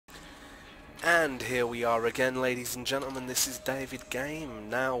And here we are again, ladies and gentlemen. This is David Game,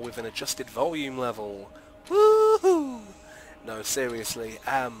 now with an adjusted volume level. Woohoo! No, seriously,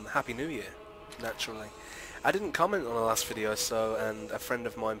 Happy New Year, naturally. I didn't comment on the last video, and a friend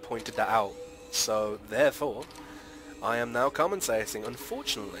of mine pointed that out, so therefore, I am now commentating.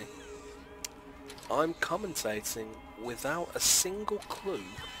 Unfortunately, I'm commentating without a single clue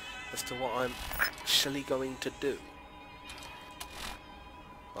as to what I'm actually going to do.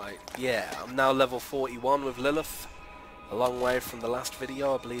 Like, yeah, I'm now level 41 with Lilith. A long way from the last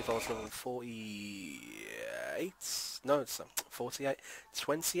video. I believe I was level 48? No, it's 48?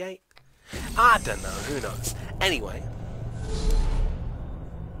 28? I don't know, who knows. Anyway.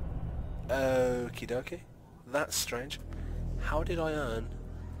 Okie dokie. That's strange. How did I earn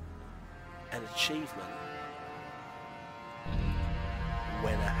an achievement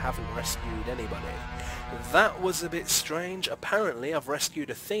when I haven't rescued anybody? That was a bit strange. Apparently I've rescued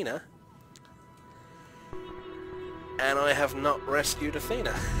Athena, and I have not rescued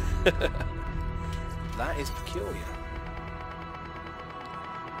Athena. That is peculiar.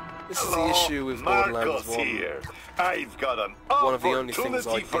 This is the issue with Borderlands 1. Here. I've got an one of the only things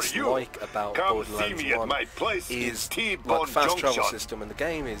I dislike about Borderlands 1 is the fast travel system, and the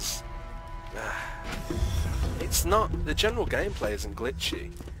game is... it's not... the general gameplay isn't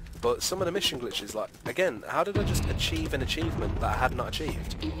glitchy, but some of the mission glitches, like, again, how did I just achieve an achievement that I had not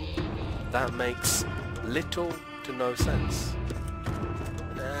achieved? That makes little to no sense.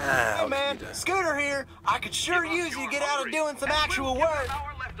 Hey man, Scooter here. I could sure use you to get out of doing some actual work.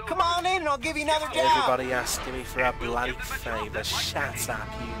 Come on in and I'll give you another job. Everybody asking me for a bloody favour. Shut up,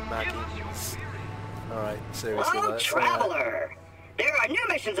 you muggins. Alright, seriously, Hello, let's... Traveler! There are new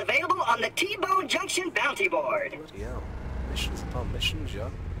missions available on the T-Bone Junction Bounty Board. Bloody hell. Missions upon missions,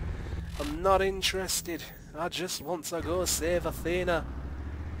 yo. I'm not interested. I just want to go save Athena.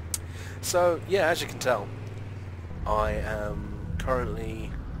 So, yeah, as you can tell, I am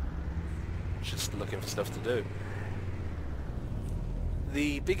currently just looking for stuff to do.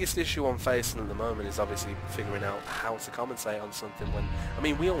 The biggest issue I'm facing at the moment is obviously figuring out how to commentate on something when... I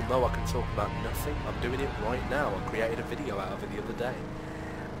mean, we all know I can talk about nothing. I'm doing it right now. I created a video out of it the other day.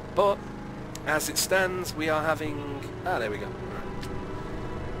 But, as it stands, we are having... ah, there we go.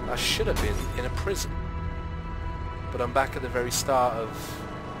 I should have been in a prison. But I'm back at the very start of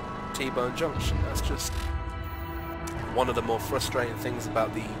T-Bone Junction. That's just one of the more frustrating things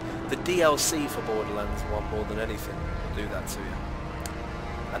about the DLC for Borderlands 1 more than anything. I'll do that to you.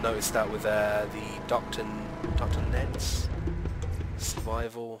 I noticed that with the Dr. Ned's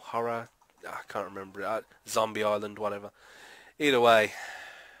survival horror, I can't remember it, Zombie Island, whatever. Either way,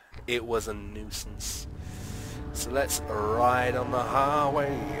 it was a nuisance. So let's ride on the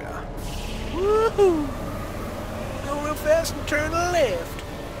highway. Woohoo! Go real fast and turn left.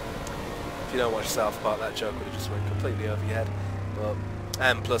 If you don't watch South Park, that joke would have just went completely over your head. But,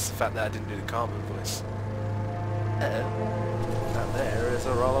 and plus the fact that I didn't do the Carmen voice. And there is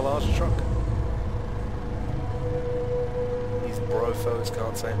a rather large truck. These brofos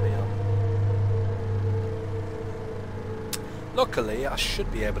can't take me up. Luckily, I should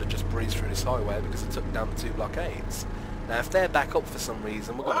be able to just breeze through this highway because I took down the 2 blockades. Now, if they're back up for some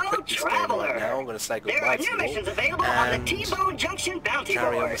reason, we're going to quit this game right now. I'm going to say goodbye to you all and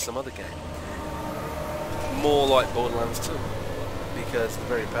carry on with some other game. More like Borderlands 2. Because the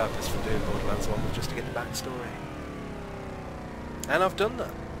very purpose for doing Borderlands 1 was just to get the backstory. And I've done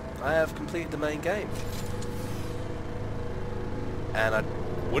that. I have completed the main game. And I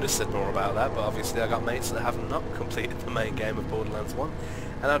would have said more about that, but obviously I got mates that have not completed the main game of Borderlands 1.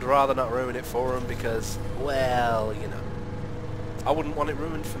 And I'd rather not ruin it for them because, well, you know, I wouldn't want it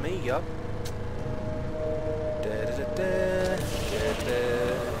ruined for me, yo.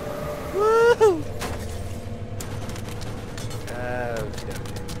 Woohoo! Okay.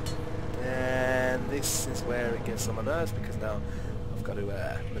 And this is where it gets on my nerves because now I've got to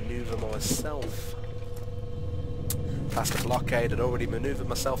manoeuvre myself past a blockade. I'd already manoeuvred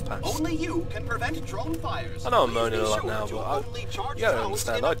myself past. Only you can prevent drone fires. I know I'm moaning a lot now, but you gotta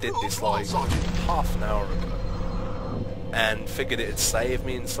understand, I did this like half an hour ago and figured it'd save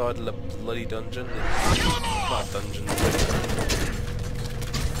me inside the bloody dungeon. Not a dungeon,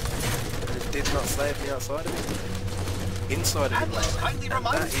 and it did not save me outside of it. Inside of it, and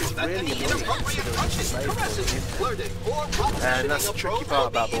that is really annoying considering it's a save point. And that's the tricky part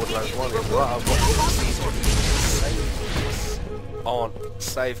about Borderlands 1 is a lot of what save points aren't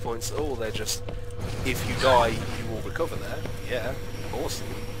save points at all. They're just, if you die, you will recover there. Yeah, awesome,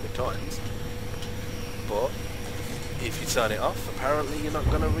 good times. But if you turn it off, apparently you're not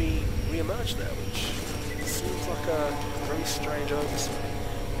going to re-emerge there, which seems like a very strange oversight.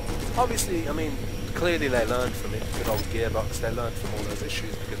 obviously, I mean, clearly they learned from it. Good old Gearbox, they learned from all those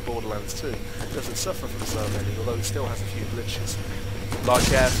issues because Borderlands 2 doesn't suffer from so many, although it still has a few glitches. Like,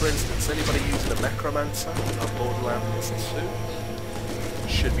 for instance, anybody using a Necromancer on Borderlands 2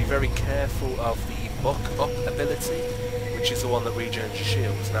 should be very careful of the Buck Up ability, which is the one that regens your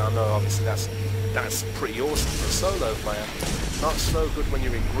shields. Now, I know obviously that's pretty awesome for a solo player. Not so good when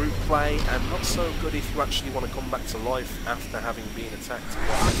you're in group play, and not so good if you actually want to come back to life after having been attacked.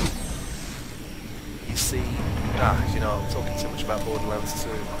 You see, you know, I'm talking too much about Borderlands 2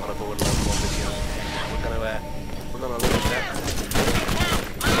 on a Borderlands 1 video. We're gonna lose that.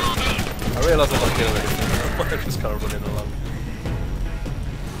 I realise I'm not doing anything. I'm just kind of running along.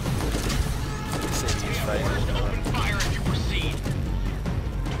 Seeing his face. Fire if you proceed.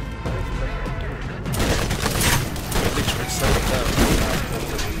 Literally so down.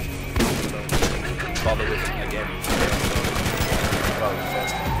 Bother with it again. Well, the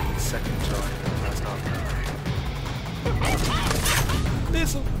first time, the second time, that's half an hour.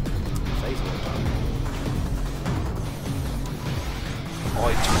 This'll. Phase one time. I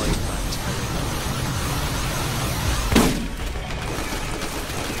timed that.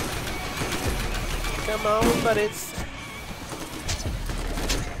 Come on, buddies.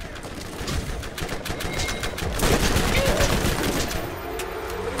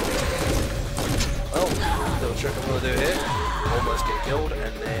 Well, little trick I'm gonna do here. Almost get killed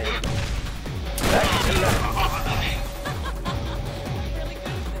and then back to life.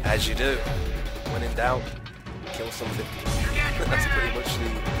 As you do. When in doubt, kill something. That's pretty much the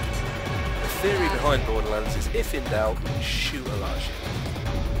theory behind Borderlands is if in doubt, shoot a lot of shit.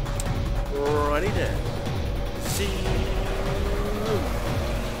 Righty then. See you.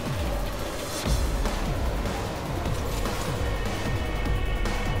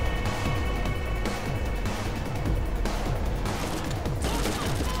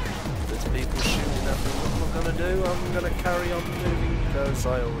 There's people shooting at me. What am I gonna do? I'm gonna carry on moving because I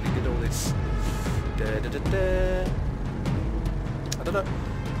already did all this. I don't know.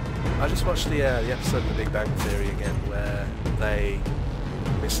 I just watched the episode of The Big Bang Theory again where they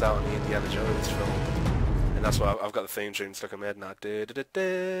missed out on the Indiana Jones film, and that's why I've got the theme tune stuck in my head now.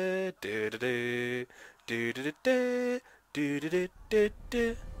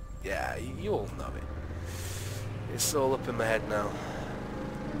 Yeah, you all know it. It's all up in my head now.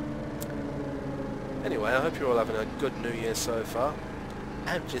 Anyway, I hope you're all having a good New Year so far.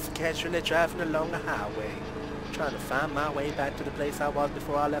 I'm just casually driving along the highway, trying to find my way back to the place I was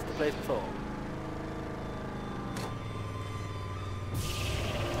before I left the place before.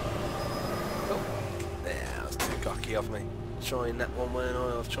 Oh, yeah, that was too cocky of me. Trying that one when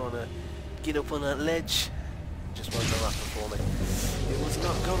I was trying to get up on that ledge. Just wasn't going to happen for me. It was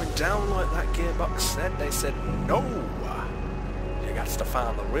not going down like that Gearbox said. They said, no! You got to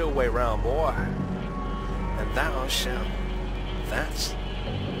find the real way round, boy. And that I shall. That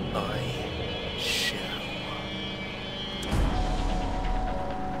I shall.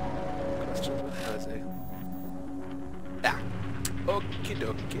 Questions with Jose. Ah! Okie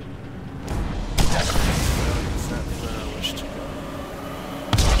dokie. Exactly where I wish to go.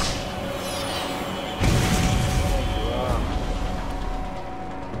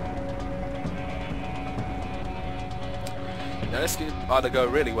 Now this could either go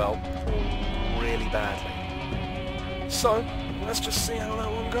really well or really badly. So, let's just see how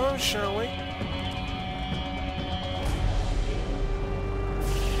that one goes, shall we?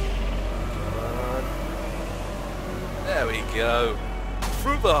 There we go.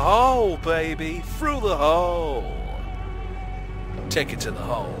 Through the hole, baby. Through the hole. Take it to the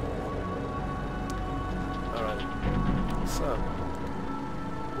hole. Alright. So,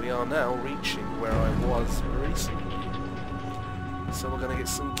 we are now reaching where I was recently. So we're going to get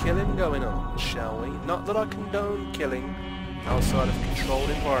some killing going on, shall we? Not that I condone killing outside of controlled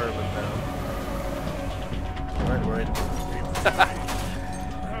environment now. Alright, we're in.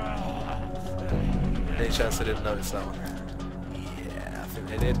 Any chance they didn't notice that one? Yeah, I think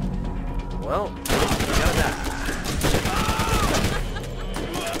they did. Well, we're gonna die.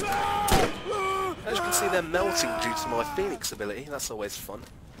 As you can see, they're melting due to my Phoenix ability. That's always fun.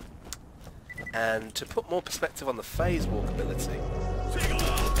 And to put more perspective on the phase walk ability,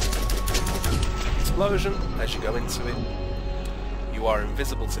 explosion, as you go into it, you are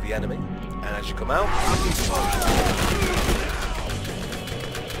invisible to the enemy, and as you come out, explosion.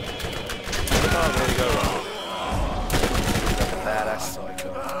 Can't really go wrong. Badass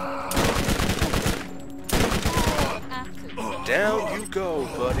psycho. Down you go,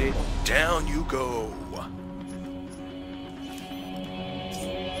 buddy. Down you go.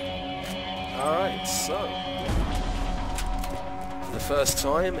 Alright, so the first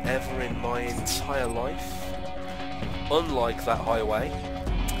time ever in my entire life, unlike that highway,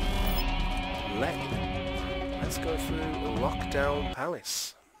 let's go through Lockdown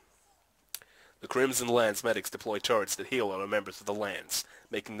Palace. The Crimson Lance medics deploy turrets that heal other members of the Lance,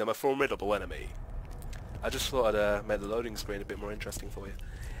 making them a formidable enemy. I just thought I'd make the loading screen a bit more interesting for you.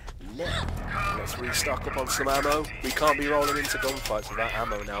 Now, let's restock up on some ammo. We can't be rolling into gunfights without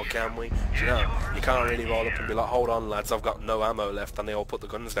ammo now, can we? You know, you can't really roll up and be like, hold on lads, I've got no ammo left, and they all put the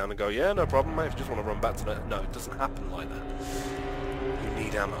guns down and go, yeah, no problem mate, if you just want to run back to that. No, it doesn't happen like that. You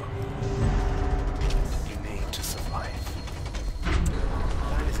need ammo. You need to survive.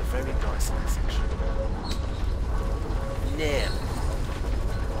 That is a very nice message. Now,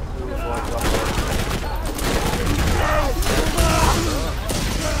 who have I got?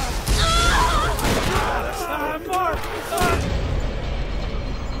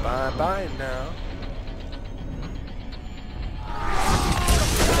 Bye-bye now.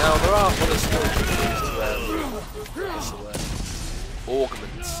 Now there are other skill trees to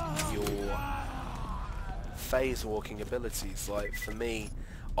augment your phase walking abilities. Like for me,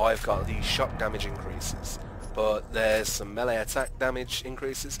 I've got these shock damage increases, but there's some melee attack damage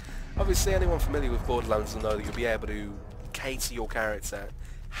increases. Obviously anyone familiar with Borderlands will know that you'll be able to cater your character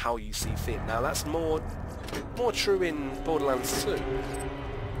how you see fit. Now that's more true in Borderlands 2.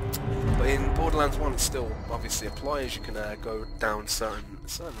 But in Borderlands 1 it still obviously applies. You can go down certain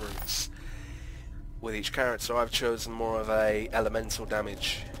routes with each character. I've chosen more of a elemental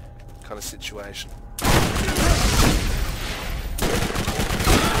damage kind of situation.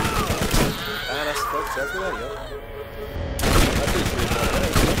 And that's folks everywhere, yo. That dude's really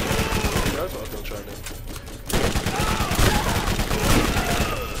bad. Who knows what I was going to try and do.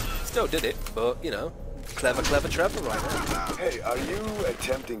 Still did it, but you know, clever Trevor right now. Hey, are you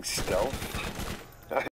attempting stealth?